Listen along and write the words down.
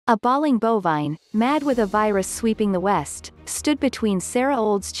A bawling bovine, mad with a virus sweeping the west, stood between Sarah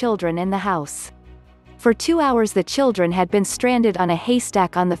Old's children and the house. For 2 hours the children had been stranded on a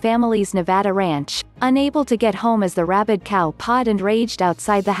haystack on the family's Nevada ranch, unable to get home as the rabid cow pawed and raged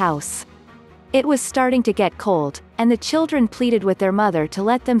outside the house. It was starting to get cold, and the children pleaded with their mother to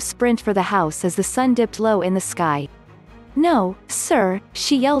let them sprint for the house as the sun dipped low in the sky. "No, sir,"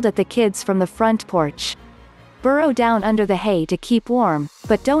 she yelled at the kids from the front porch. "Burrow down under the hay to keep warm,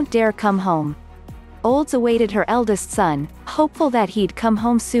 but don't dare come home." Olds awaited her eldest son, hopeful that he'd come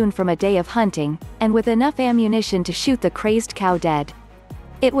home soon from a day of hunting, and with enough ammunition to shoot the crazed cow dead.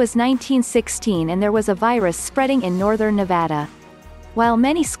 It was 1916 and there was a virus spreading in northern Nevada. While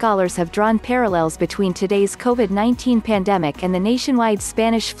many scholars have drawn parallels between today's COVID-19 pandemic and the nationwide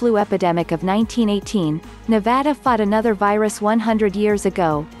Spanish flu epidemic of 1918, Nevada fought another virus 100 years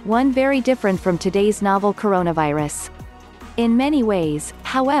ago, one very different from today's novel coronavirus. In many ways,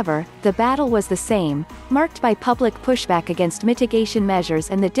 however, the battle was the same, marked by public pushback against mitigation measures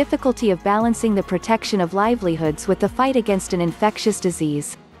and the difficulty of balancing the protection of livelihoods with the fight against an infectious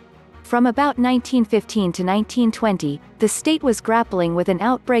disease. From about 1915 to 1920, the state was grappling with an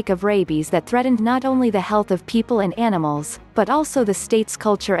outbreak of rabies that threatened not only the health of people and animals, but also the state's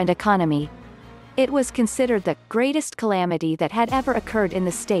culture and economy. It was considered the greatest calamity that had ever occurred in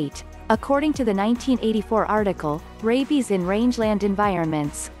the state, according to the 1984 article, Rabies in Rangeland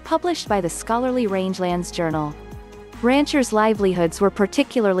Environments, published by the scholarly Rangelands Journal. Ranchers' livelihoods were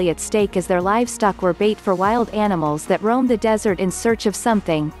particularly at stake as their livestock were bait for wild animals that roamed the desert in search of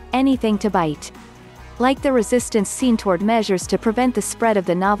something, anything to bite. Like the resistance seen toward measures to prevent the spread of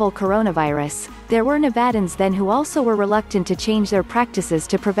the novel coronavirus, there were Nevadans then who also were reluctant to change their practices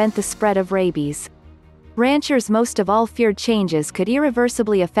to prevent the spread of rabies. Ranchers most of all feared changes could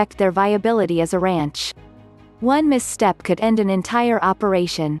irreversibly affect their viability as a ranch. One misstep could end an entire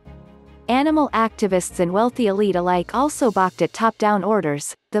operation. Animal activists and wealthy elite alike also balked at top-down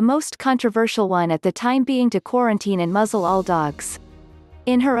orders, the most controversial one at the time being to quarantine and muzzle all dogs.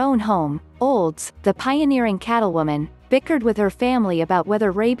 In her own home, Olds, the pioneering cattlewoman, bickered with her family about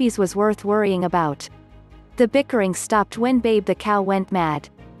whether rabies was worth worrying about. The bickering stopped when Babe the cow went mad.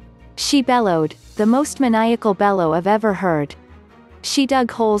 She bellowed, the most maniacal bellow I've ever heard. She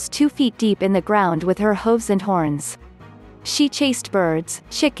dug holes 2 feet deep in the ground with her hooves and horns. She chased birds,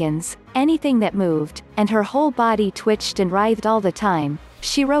 chickens, anything that moved, and her whole body twitched and writhed all the time,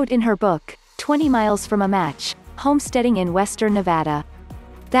 she wrote in her book, 20 Miles from a Match, Homesteading in Western Nevada.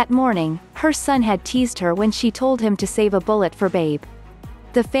 That morning, her son had teased her when she told him to save a bullet for Babe.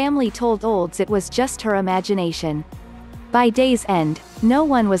 The family told Olds it was just her imagination. By day's end, no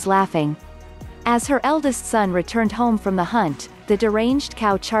one was laughing. As her eldest son returned home from the hunt, the deranged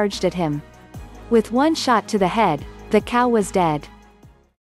cow charged at him. With one shot to the head, the cow was dead.